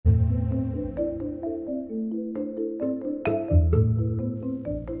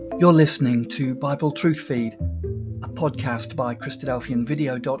You're listening to Bible Truth Feed, a podcast by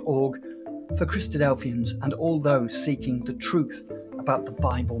Christadelphianvideo.org for Christadelphians and all those seeking the truth about the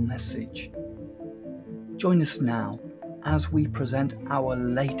Bible message. Join us now as we present our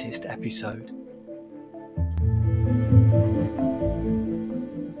latest episode.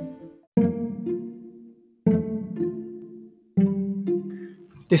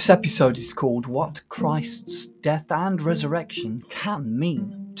 This episode is called What Christ's Death and Resurrection Can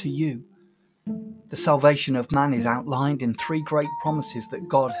Mean to You. The salvation of man is outlined in three great promises that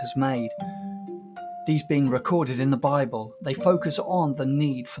God has made. These being recorded in the Bible, they focus on the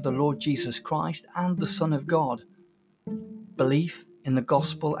need for the Lord Jesus Christ and the Son of God. Belief in the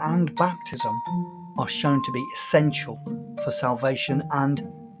gospel and baptism are shown to be essential for salvation and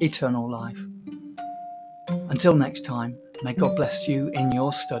eternal life. Until next time, may God bless you in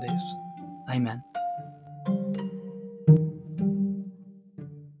your studies. Amen.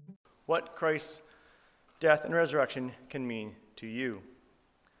 What Christ's death and resurrection can mean to you.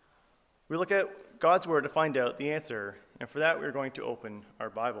 We look at God's Word to find out the answer, and for that we're going to open our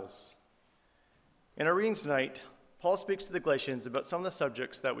Bibles. In our readings tonight, Paul speaks to the Galatians about some of the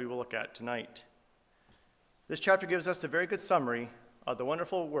subjects that we will look at tonight. This chapter gives us a very good summary of the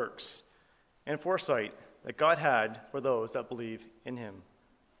wonderful works and foresight that God had for those that believe in him.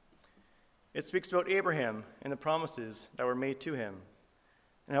 It speaks about Abraham and the promises that were made to him,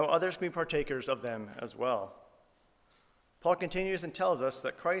 and how others can be partakers of them as well. Paul continues and tells us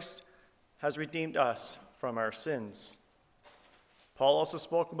that Christ has redeemed us from our sins. Paul also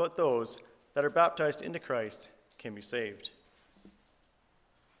spoke about those that are baptized into Christ can be saved.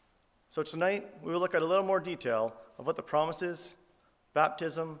 So tonight, we will look at a little more detail of what the promises,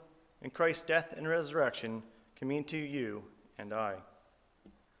 baptism, and Christ's death and resurrection can mean to you and I.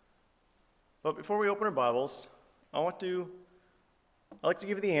 But before we open our Bibles, I'd like to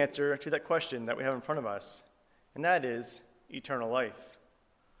give you the answer to that question that we have in front of us, and that is eternal life.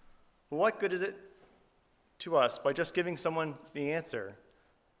 Well, what good is it to us by just giving someone the answer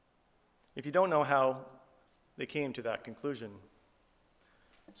if you don't know how they came to that conclusion?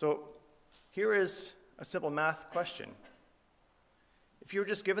 So here is a simple math question. If you were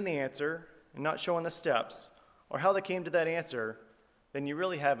just given the answer and not shown the steps or how they came to that answer, then you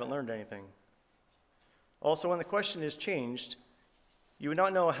really haven't learned anything. Also, when the question is changed, you would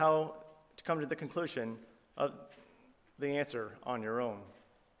not know how to come to the conclusion of the answer on your own.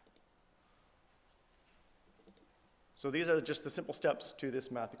 So these are just the simple steps to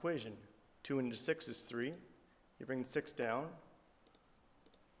this math equation. 2 into 6 is 3. You bring 6 down.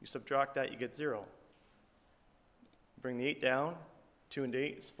 You subtract that, you get 0. You bring the 8 down. 2 into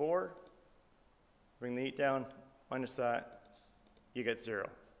 8 is 4. Bring the 8 down, minus that, you get 0.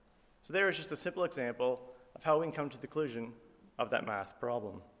 So there is just a simple example of how we can come to the conclusion of that math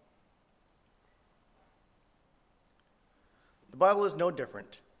problem. The Bible is no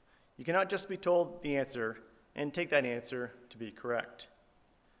different. You cannot just be told the answer and take that answer to be correct.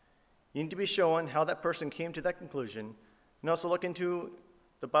 You need to be shown how that person came to that conclusion, and also look into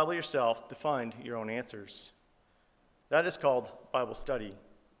the Bible yourself to find your own answers. That is called Bible study.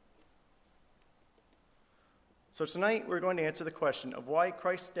 So tonight we're going to answer the question of why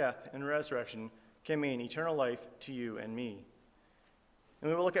Christ's death and resurrection can mean eternal life to you and me. And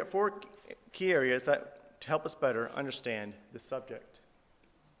we will look at 4 key areas to help us better understand this subject.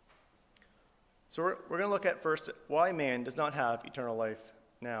 So we're going to look at first why man does not have eternal life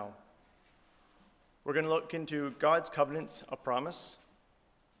now. We're going to look into God's covenants of promise,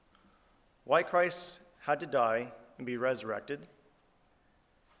 why Christ had to die and be resurrected,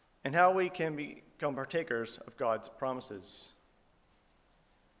 and how we can become partakers of God's promises.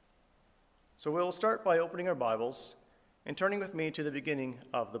 So we'll start by opening our Bibles and turning with me to the beginning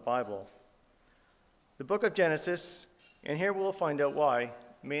of the Bible, the book of Genesis, and here we'll find out why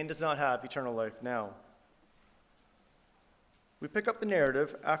man does not have eternal life now. We pick up the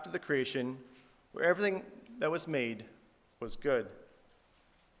narrative after the creation, where everything that was made was good.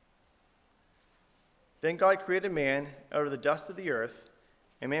 Then God created man out of the dust of the earth,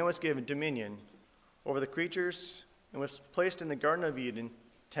 and man was given dominion over the creatures and was placed in the Garden of Eden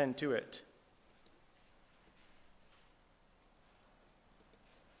to tend to it.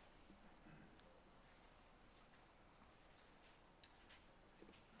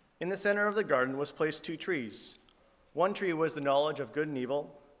 In the center of the garden was placed 2 trees. One tree was the knowledge of good and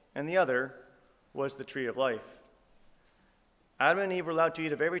evil, and the other was the tree of life. Adam and Eve were allowed to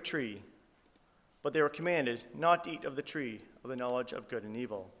eat of every tree, but they were commanded not to eat of the tree of the knowledge of good and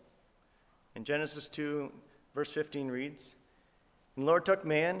evil. In Genesis 2, verse 15 reads, "And the Lord took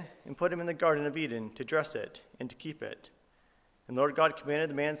man and put him in the Garden of Eden to dress it and to keep it. And the Lord God commanded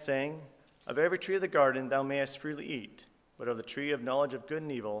the man, saying, Of every tree of the garden thou mayest freely eat, but of the tree of knowledge of good and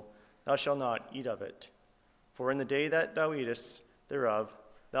evil thou shalt not eat of it. For in the day that thou eatest thereof,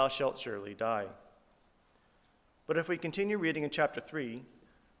 thou shalt surely die. But if we continue reading in chapter 3, we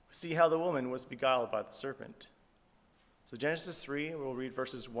see how the woman was beguiled by the serpent. So Genesis 3, we'll read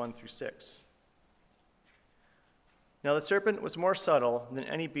verses 1 through 6. Now the serpent was more subtle than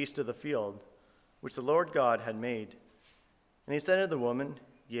any beast of the field, which the Lord God had made. And he said unto the woman,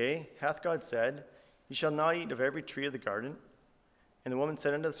 Yea, hath God said, Ye shall not eat of every tree of the garden? And the woman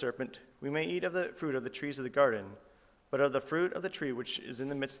said unto the serpent, We may eat of the fruit of the trees of the garden, but of the fruit of the tree which is in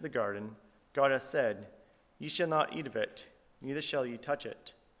the midst of the garden, God hath said, Ye shall not eat of it, neither shall ye touch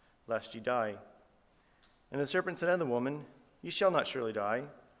it, lest ye die. And the serpent said unto the woman, Ye shall not surely die,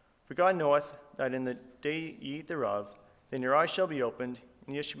 for God knoweth that in the day ye eat thereof, then your eyes shall be opened,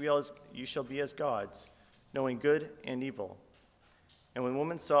 and ye shall be as gods, knowing good and evil. And when the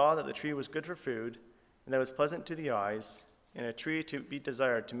woman saw that the tree was good for food, and that it was pleasant to the eyes, and a tree to be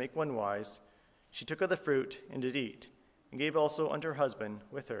desired to make one wise, she took of the fruit and did eat, and gave also unto her husband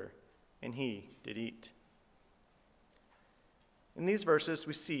with her, and he did eat. In these verses,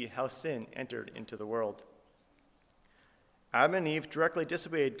 we see how sin entered into the world. Adam and Eve directly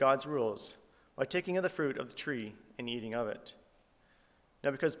disobeyed God's rules by taking of the fruit of the tree and eating of it.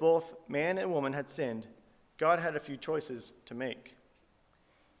 Now, because both man and woman had sinned, God had a few choices to make.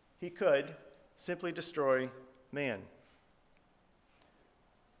 He could simply destroy man.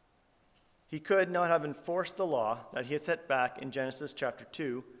 He could not have enforced the law that he had set back in Genesis chapter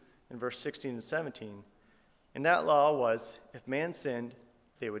 2 and verse 16 and 17. And that law was, if man sinned,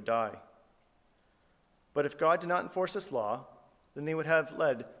 they would die. But if God did not enforce this law, then they would have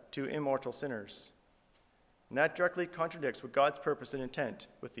led to immortal sinners. And that directly contradicts what God's purpose and intent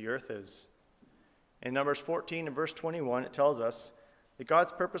with the earth is. In Numbers 14 and verse 21, it tells us that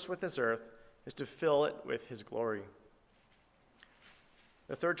God's purpose with this earth is to fill it with his glory.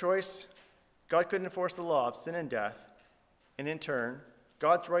 The third choice, God could enforce the law of sin and death, and in turn,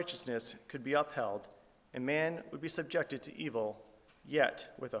 God's righteousness could be upheld, and man would be subjected to evil,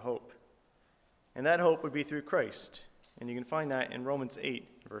 yet with a hope. And that hope would be through Christ, and you can find that in Romans 8,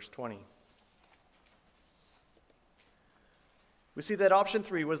 verse 20. We see that option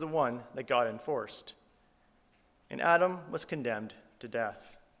 3 was the one that God enforced, and Adam was condemned to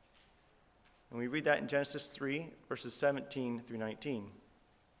death. And we read that in Genesis 3, verses 17 through 19.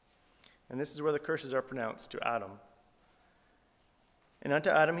 And this is where the curses are pronounced to Adam. And unto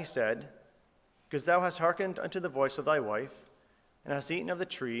Adam he said, Because thou hast hearkened unto the voice of thy wife, and hast eaten of the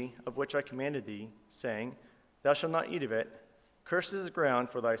tree of which I commanded thee, saying, Thou shalt not eat of it, cursed is the ground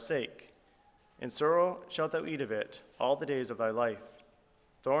for thy sake. In sorrow shalt thou eat of it all the days of thy life.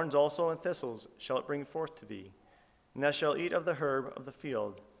 Thorns also and thistles shall it bring forth to thee, and thou shalt eat of the herb of the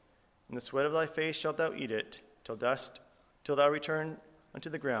field. In the sweat of thy face shalt thou eat it, till thou return unto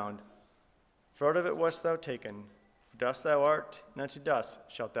the ground. For out of it wast thou taken, for dust thou art, and unto dust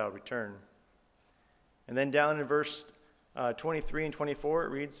shalt thou return. And then down in verse 23 and 24 it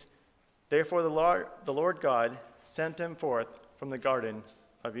reads, Therefore the Lord God sent him forth from the Garden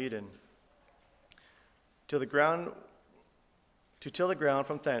of Eden, to till the ground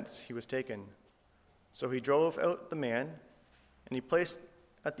from thence he was taken. So he drove out the man, and he placed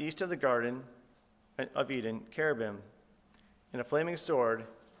at the east of the Garden of Eden cherubim, and a flaming sword,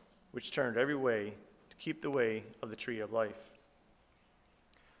 which turned every way to keep the way of the tree of life.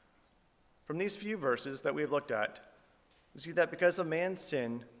 From these few verses that we have looked at, we see that because of man's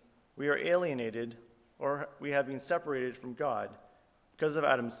sin, we are alienated, or we have been separated from God because of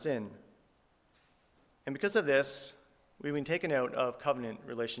Adam's sin. And because of this, we've been taken out of covenant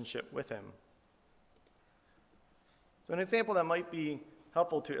relationship with him. So an example that might be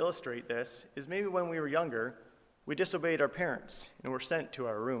helpful to illustrate this is maybe when we were younger, we disobeyed our parents and were sent to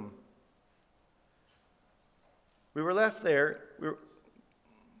our room. We were left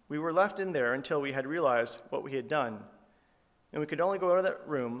in there until we had realized what we had done, and we could only go out of that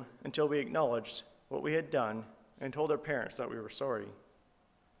room until we acknowledged what we had done and told our parents that we were sorry.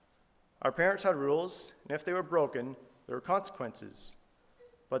 Our parents had rules, and if they were broken, there were consequences,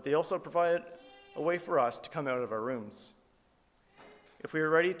 but they also provided a way for us to come out of our rooms if we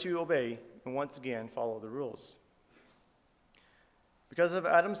were ready to obey and once again follow the rules. Because of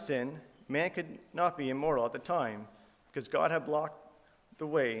Adam's sin, man could not be immortal at the time because God had blocked the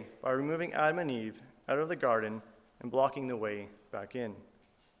way by removing Adam and Eve out of the garden and blocking the way back in.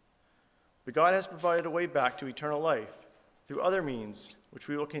 But God has provided a way back to eternal life through other means, which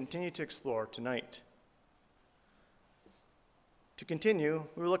we will continue to explore tonight. To continue,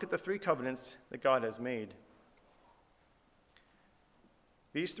 we will look at the 3 covenants that God has made.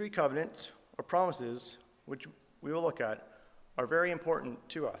 These three covenants, or promises, which we will look at, are very important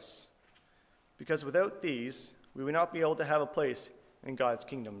to us, because without these, we would not be able to have a place in God's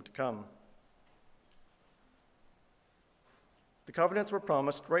kingdom to come. The covenants were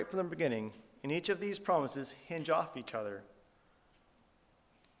promised right from the beginning, and each of these promises hinge off each other.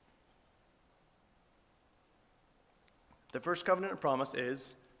 The first covenant of promise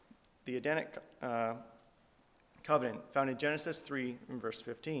is the Adamic covenant, found in Genesis 3 and verse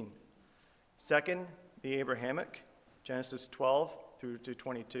 15. Second, the Abrahamic, Genesis 12 through to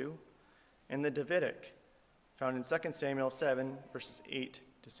 22. And the Davidic, found in 2 Samuel 7, verses 8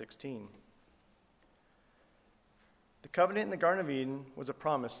 to 16. The covenant in the Garden of Eden was a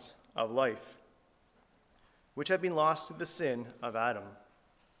promise of life, which had been lost through the sin of Adam.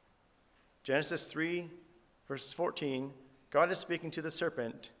 Genesis 3, verses 14, God is speaking to the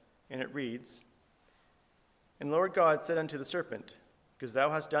serpent, and it reads, "And the Lord God said unto the serpent, Because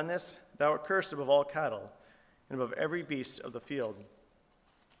thou hast done this, thou art cursed above all cattle, and above every beast of the field.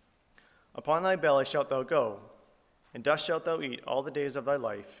 Upon thy belly shalt thou go, and dust shalt thou eat all the days of thy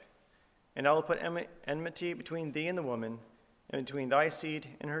life. And I will put enmity between thee and the woman, and between thy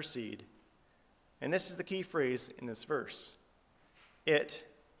seed and her seed." And this is the key phrase in this verse. "It,"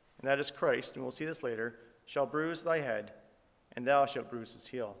 and that is Christ, and we'll see this later, "shall bruise thy head, and thou shalt bruise his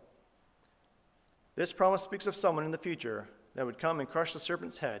heel." This promise speaks of someone in the future that would come and crush the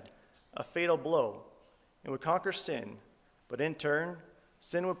serpent's head, a fatal blow, and would conquer sin, but in turn,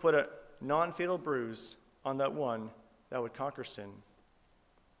 sin would put a non-fatal bruise on that one that would conquer sin.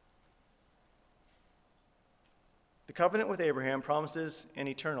 The covenant with Abraham promises an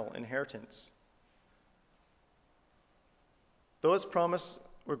eternal inheritance. Those promises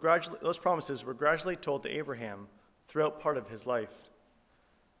were gradually told to Abraham throughout part of his life.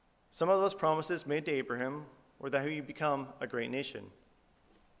 Some of those promises made to Abraham were that he would become a great nation.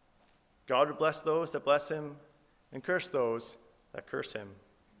 God would bless those that bless him and curse those that curse him.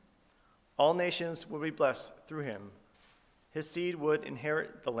 All nations would be blessed through him. His seed would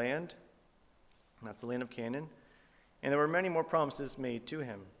inherit the land, and that's the land of Canaan, and there were many more promises made to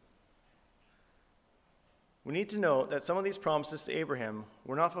him. We need to note that some of these promises to Abraham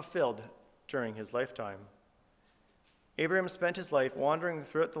were not fulfilled during his lifetime. Abraham spent his life wandering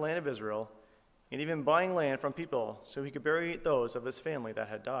throughout the land of Israel and even buying land from people so he could bury those of his family that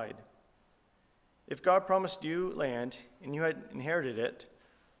had died. If God promised you land and you had inherited it,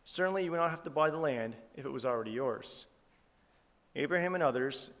 certainly you would not have to buy the land if it was already yours. Abraham and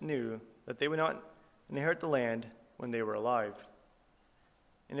others knew that they would not inherit the land when they were alive.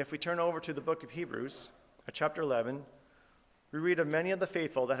 And if we turn over to the book of Hebrews, chapter 11, we read of many of the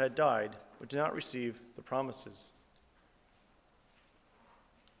faithful that had died but did not receive the promises.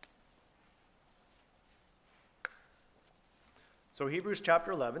 So Hebrews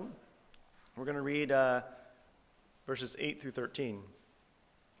chapter 11, we're going to read verses 8 through 13.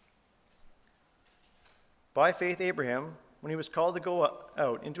 "By faith Abraham, when he was called to go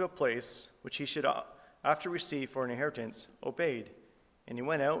out into a place which he should after receive for an inheritance, obeyed, and he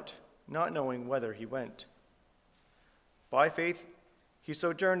went out, not knowing whither he went. By faith he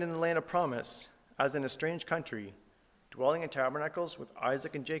sojourned in the land of promise, as in a strange country, dwelling in tabernacles with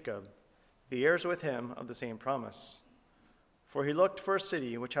Isaac and Jacob, the heirs with him of the same promise. For he looked for a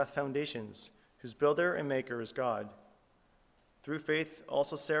city which hath foundations, whose builder and maker is God. Through faith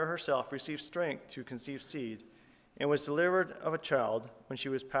also Sarah herself received strength to conceive seed, and was delivered of a child when she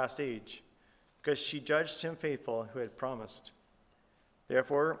was past age, because she judged him faithful who had promised.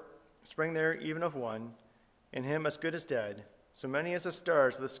 Therefore sprang there even of one, and him as good as dead, so many as the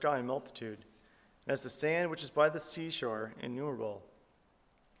stars of the sky in multitude, and as the sand which is by the seashore innumerable.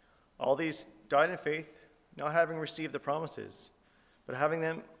 All these died in faith, not having received the promises, but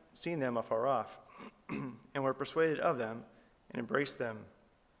having seen them afar off, and were persuaded of them, and embraced them,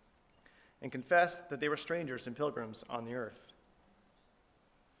 and confessed that they were strangers and pilgrims on the earth."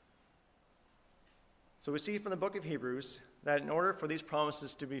 So we see from the book of Hebrews that in order for these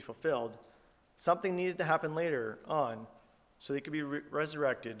promises to be fulfilled, something needed to happen later on so they could be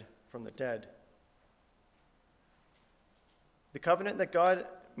resurrected from the dead. The covenant that God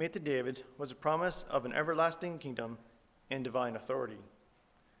made to David was a promise of an everlasting kingdom and divine authority.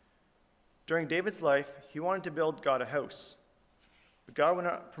 During David's life, he wanted to build God a house, but God would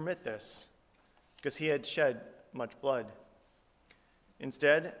not permit this because he had shed much blood.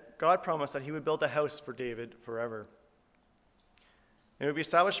 Instead, God promised that he would build a house for David forever. It would be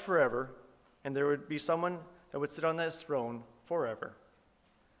established forever, and there would be someone that would sit on this throne forever.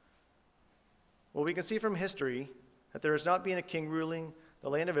 Well, we can see from history that there has not been a king ruling the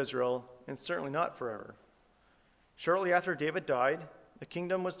land of Israel, and certainly not forever. Shortly after David died, the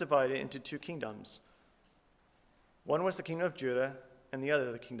kingdom was divided into two kingdoms. One was the kingdom of Judah, and the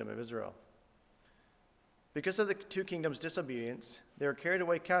other the kingdom of Israel. Because of the two kingdoms' disobedience, they were carried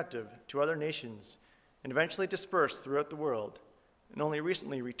away captive to other nations and eventually dispersed throughout the world, and only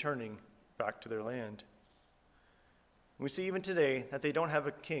recently returning back to their land. We see even today that they don't have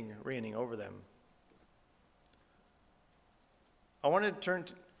a king reigning over them. I wanted to turn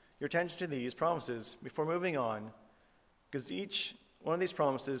your attention to these promises before moving on, because each one of these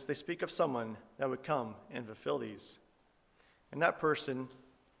promises, they speak of someone that would come and fulfill these. And that person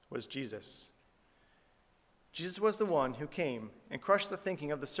was Jesus. Jesus was the one who came and crushed the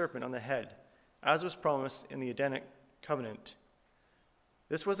thinking of the serpent on the head, as was promised in the Edenic covenant.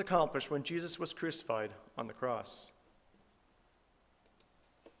 This was accomplished when Jesus was crucified on the cross.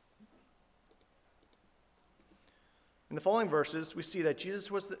 In the following verses, we see that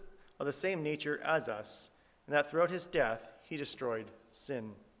Jesus was of the same nature as us, and that throughout his death, he destroyed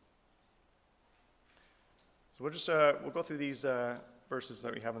sin. So we'll go through these verses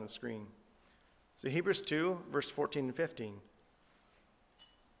that we have on the screen. So Hebrews 2, verse 14 and 15.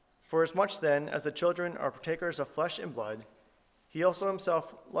 For as much then as the children are partakers of flesh and blood, he also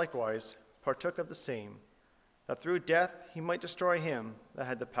himself likewise partook of the same, that through death he might destroy him that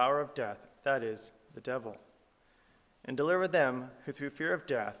had the power of death, that is, the devil, and deliver them who through fear of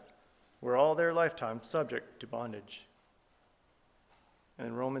death were all their lifetime subject to bondage. And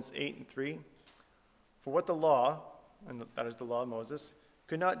in Romans 8 and 3, for what the law, and that is the law of Moses,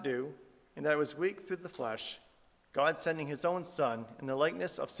 could not do, and that it was weak through the flesh, God sending his own Son in the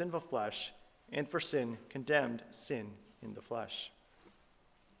likeness of sinful flesh, and for sin condemned sin in the flesh.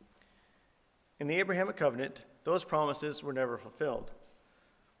 In the Abrahamic covenant, those promises were never fulfilled,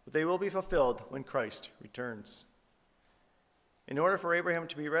 but they will be fulfilled when Christ returns. In order for Abraham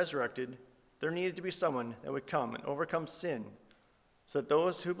to be resurrected, there needed to be someone that would come and overcome sin, so that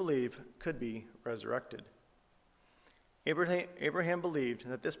those who believe could be resurrected. Abraham believed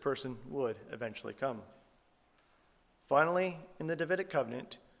that this person would eventually come. Finally, in the Davidic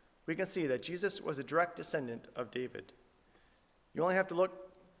covenant, we can see that Jesus was a direct descendant of David. You only have to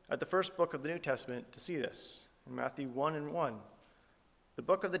look at the first book of the New Testament to see this, in Matthew 1 and 1, the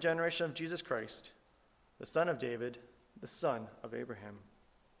book of the generation of Jesus Christ, the son of David, the son of Abraham.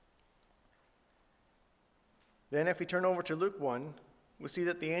 Then if we turn over to Luke 1, we see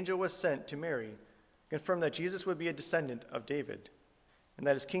that the angel was sent to Mary, confirm that Jesus would be a descendant of David, and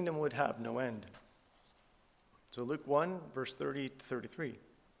that his kingdom would have no end. So Luke 1, verse 30 to 33.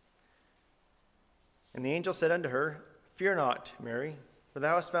 And the angel said unto her, Fear not, Mary, for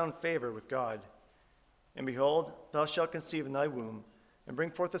thou hast found favor with God. And behold, thou shalt conceive in thy womb, and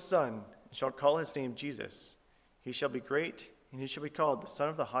bring forth a son, and shalt call his name Jesus. He shall be great, and he shall be called the Son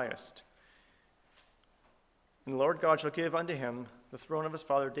of the Highest. And the Lord God shall give unto him the throne of his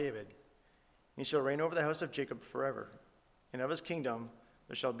father David. And he shall reign over the house of Jacob forever, and of his kingdom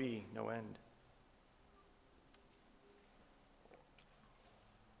there shall be no end.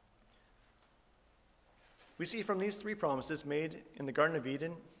 We see from these three promises made in the Garden of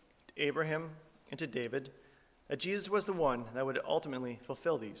Eden, to Abraham, and to David, that Jesus was the one that would ultimately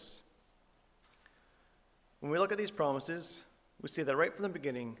fulfill these. When we look at these promises, we see that right from the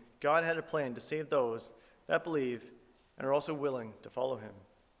beginning, God had a plan to save those that believe and are also willing to follow him.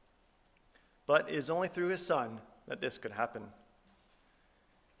 But it is only through his Son that this could happen.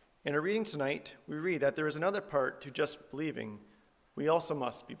 In our reading tonight, we read that there is another part to just believing. We also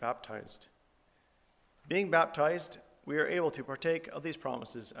must be baptized. Being baptized, we are able to partake of these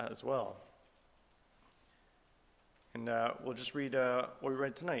promises as well. And we'll just read what we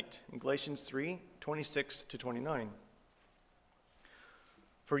read tonight in Galatians 3, 26 to 29.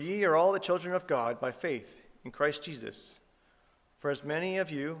 For ye are all the children of God by faith in Christ Jesus. For as many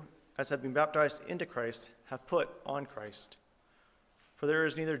of you as have been baptized into Christ have put on Christ. For there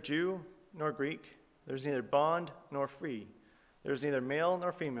is neither Jew nor Greek, there is neither bond nor free, there is neither male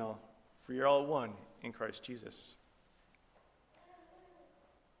nor female, for you are all one in Christ Jesus.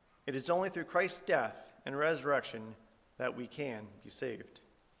 It is only through Christ's death and resurrection that we can be saved.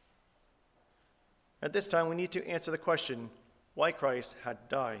 At this time, we need to answer the question why Christ had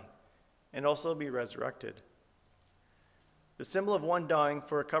to die and also be resurrected. The symbol of one dying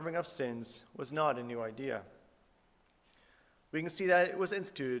for a covering of sins was not a new idea. We can see that it was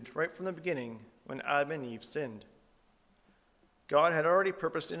instituted right from the beginning when Adam and Eve sinned. God had already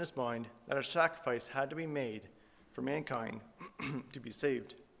purposed in his mind that a sacrifice had to be made for mankind to be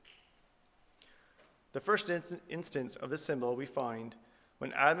saved. The first instance of this symbol we find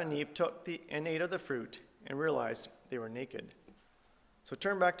when Adam and Eve took and ate of the fruit and realized they were naked. So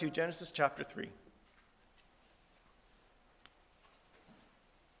turn back to Genesis chapter 3.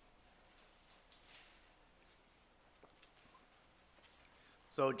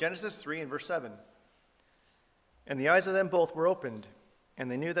 So Genesis 3 and verse 7. And the eyes of them both were opened, and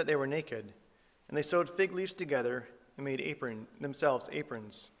they knew that they were naked. And they sewed fig leaves together and made themselves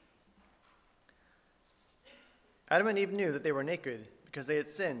aprons. Adam and Eve knew that they were naked because they had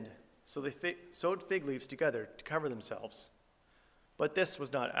sinned, so they sewed fig leaves together to cover themselves. But this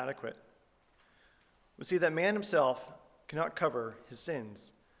was not adequate. We see that man himself cannot cover his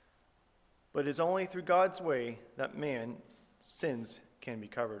sins, but it is only through God's way that man's sins can be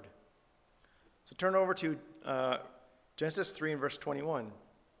covered. So turn over to Genesis 3 and verse 21.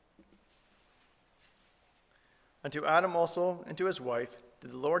 Unto Adam also and to his wife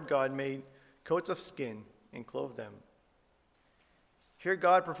did the Lord God make coats of skin and clothe them. Here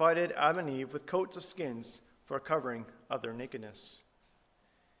God provided Adam and Eve with coats of skins for a covering of their nakedness.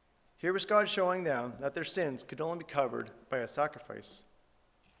 Here was God showing them that their sins could only be covered by a sacrifice.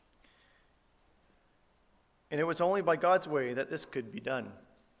 And it was only by God's way that this could be done.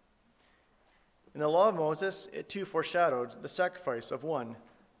 In the law of Moses, it too foreshadowed the sacrifice of one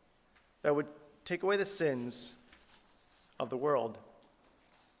that would take away the sins of the world.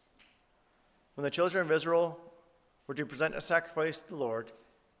 When the children of Israel were to present a sacrifice to the Lord,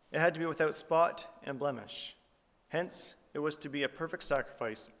 it had to be without spot and blemish. Hence, it was to be a perfect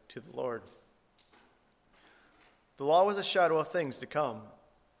sacrifice to the Lord. The law was a shadow of things to come.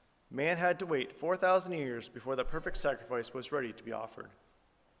 Man had to wait 4,000 years before the perfect sacrifice was ready to be offered.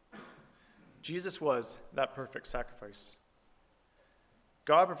 Jesus was that perfect sacrifice.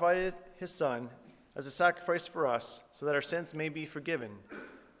 God provided his Son as a sacrifice for us so that our sins may be forgiven.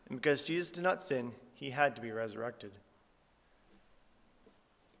 And because Jesus did not sin, he had to be resurrected.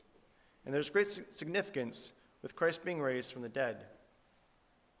 And there's great significance with Christ being raised from the dead.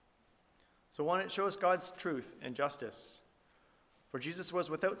 So one, it shows God's truth and justice. For Jesus was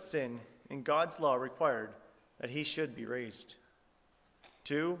without sin, and God's law required that he should be raised.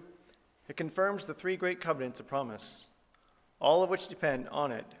 2, it confirms the 3 great covenants of promise, all of which depend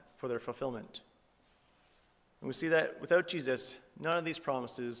on it for their fulfillment. And we see that without Jesus, none of these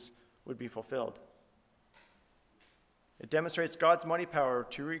promises would be fulfilled. It demonstrates God's mighty power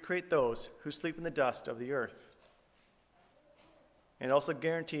to recreate those who sleep in the dust of the earth. And also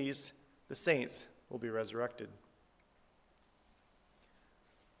guarantees the saints will be resurrected.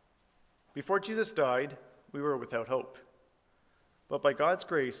 Before Jesus died, we were without hope. But by God's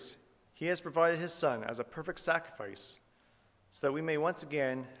grace, he has provided his Son as a perfect sacrifice so that we may once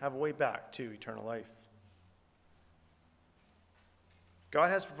again have a way back to eternal life. God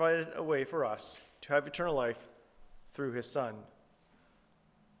has provided a way for us to have eternal life through his Son.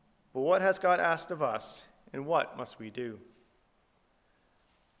 But what has God asked of us, and what must we do?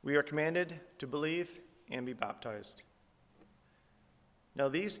 We are commanded to believe and be baptized. Now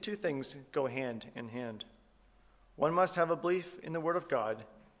these 2 things go hand in hand. One must have a belief in the Word of God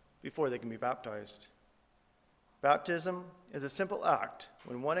before they can be baptized. Baptism is a simple act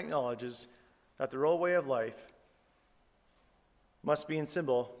when one acknowledges that their old way of life must be in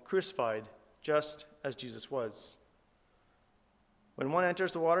symbol crucified just as Jesus was. When one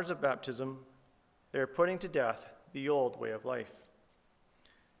enters the waters of baptism, they are putting to death the old way of life.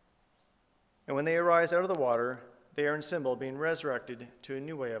 And when they arise out of the water, they are in symbol being resurrected to a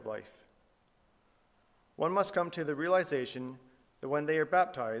new way of life. One must come to the realization that when they are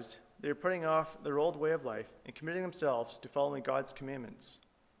baptized, they are putting off their old way of life and committing themselves to following God's commandments.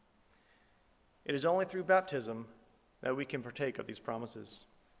 It is only through baptism that we can partake of these promises.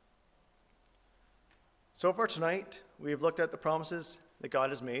 So far tonight, we have looked at the promises that God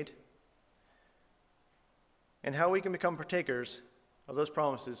has made and how we can become partakers of those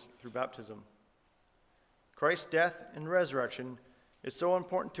promises through baptism. Christ's death and resurrection is so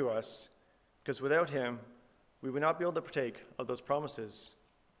important to us because without him, we would not be able to partake of those promises,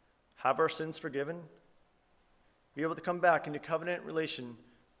 have our sins forgiven, be able to come back into covenant relation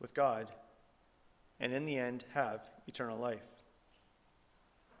with God, and in the end, have eternal life.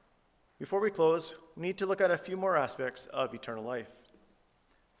 Before we close, we need to look at a few more aspects of eternal life.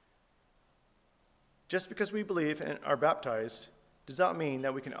 Just because we believe and are baptized does not mean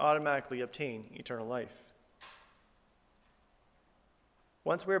that we can automatically obtain eternal life.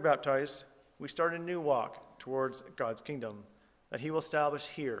 Once we are baptized, we start a new walk towards God's kingdom that he will establish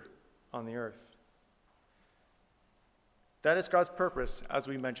here on the earth. That is God's purpose, as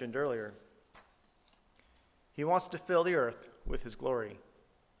we mentioned earlier. He wants to fill the earth with his glory.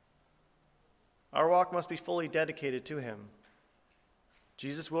 Our walk must be fully dedicated to him.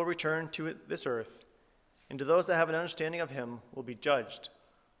 Jesus will return to this earth, and to those that have an understanding of him will be judged,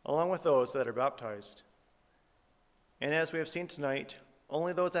 along with those that are baptized. And as we have seen tonight,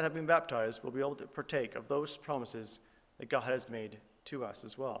 only those that have been baptized will be able to partake of those promises that God has made to us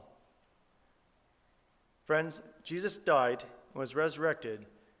as well. Friends, Jesus died and was resurrected,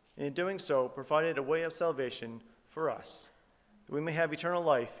 and in doing so provided a way of salvation for us, that we may have eternal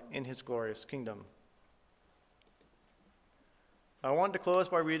life in his glorious kingdom. I wanted to close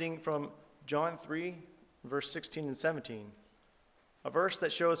by reading from John 3, verse 16 and 17, a verse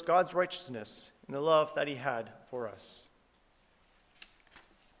that shows God's righteousness and the love that he had for us.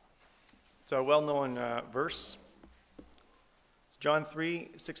 It's a well-known verse. It's John 3,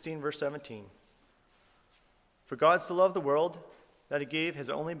 16, verse 17. For God so loved the world that he gave his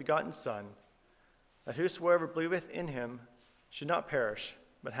only begotten Son, that whosoever believeth in him should not perish,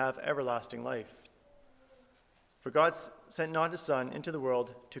 but have everlasting life. For God sent not his Son into the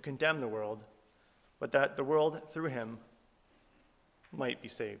world to condemn the world, but that the world through him might be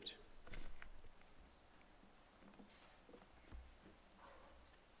saved.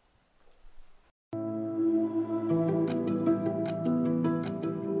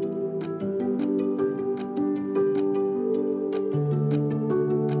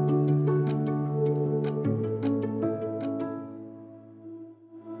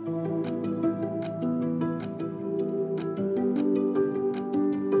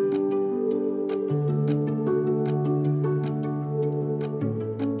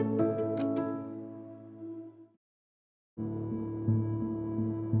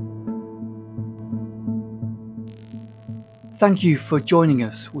 Thank you for joining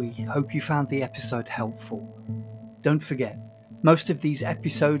us. We hope you found the episode helpful. Don't forget, most of these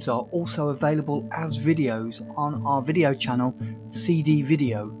episodes are also available as videos on our video channel,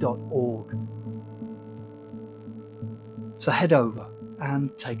 cdvideo.org. So head over and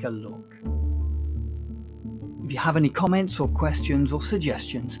take a look. If you have any comments or questions or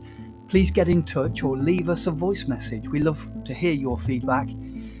suggestions, please get in touch or leave us a voice message. We love to hear your feedback.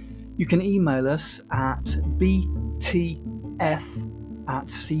 You can email us at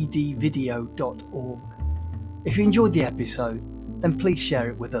btf@cdvideo.org. If you enjoyed the episode, then please share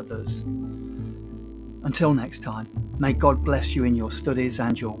it with others. Until next time, may God bless you in your studies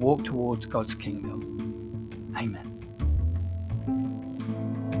and your walk towards God's kingdom. Amen.